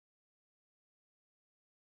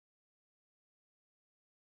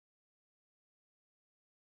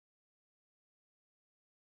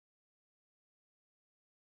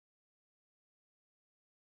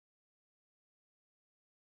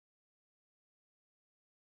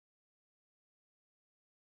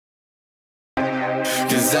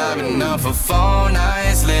Cause I've been up for 4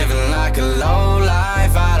 nights, living like a low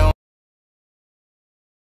life. I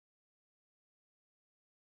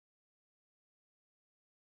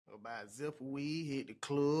don't buy a zip of weed, hit the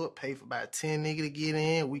club, pay for about 10 niggas to get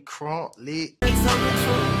in, we crunk, lit.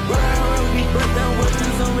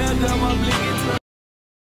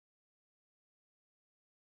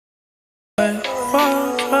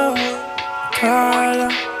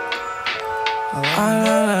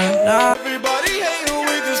 Everybody hate who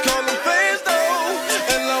we just call them fans though.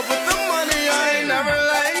 In love with the money, I ain't never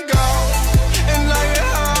letting go. And like it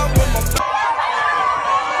hard with my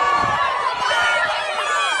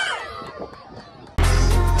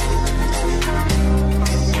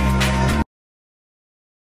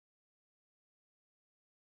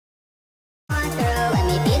Let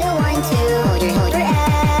me be the one to hold your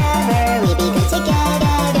hand forever. We be good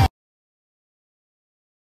together.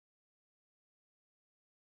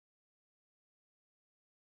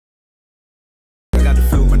 I got the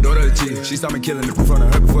flu, my daughter a G. She saw me killing it in front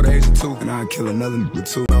of her before the age of 2. And I kill another nigga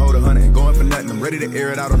too. I hold 100, ain't going for nothing. I'm ready to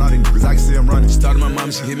air it out on all these niggas. I can see I'm running. She talked to my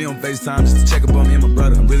mom, she hit me on FaceTime just to check up on me and my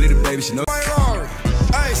brother. I'm really the baby, she knows.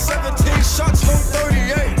 Ay, 17 shots, no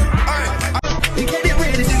 38. Ay, You get it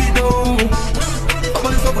ready to get down. I'm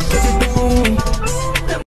on this over, get it down.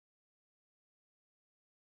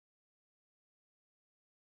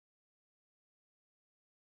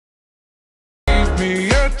 Give me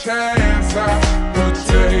a chance, I will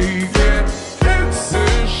take it. It's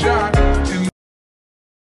a shot.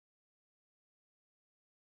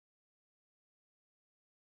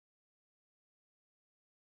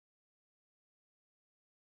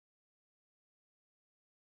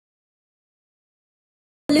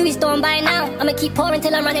 Louis Storm by now. I'ma keep pouring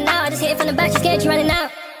till I'm running out. I just hit it from the back, she scared you running out.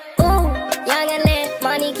 Ooh, young and lit,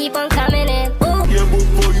 money keep on coming in. Ooh. yeah,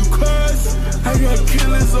 before you cuss, I got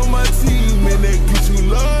killers on my team and they get you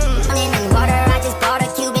love. In water, I just bought a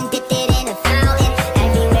cube and dipped it in a fountain.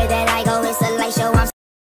 Everywhere that I go, it's a light show. I'm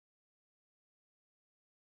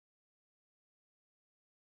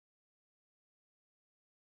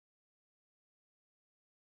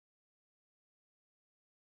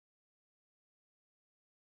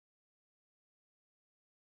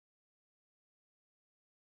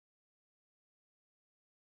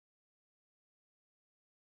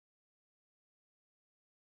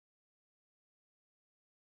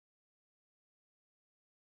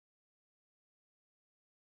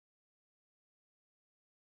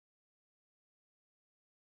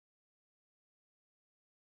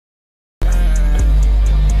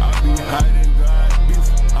Hiding God beef,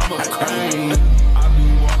 I'm a crane. I be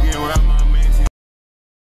walking around my mansion.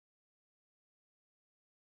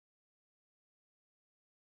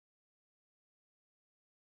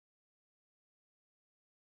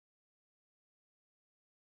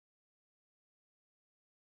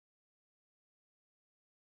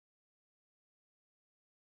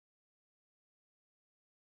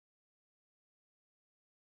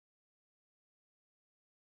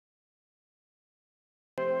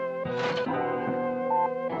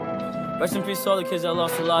 Rest in peace to all the kids that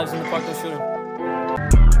lost their lives in the Parkland shooting.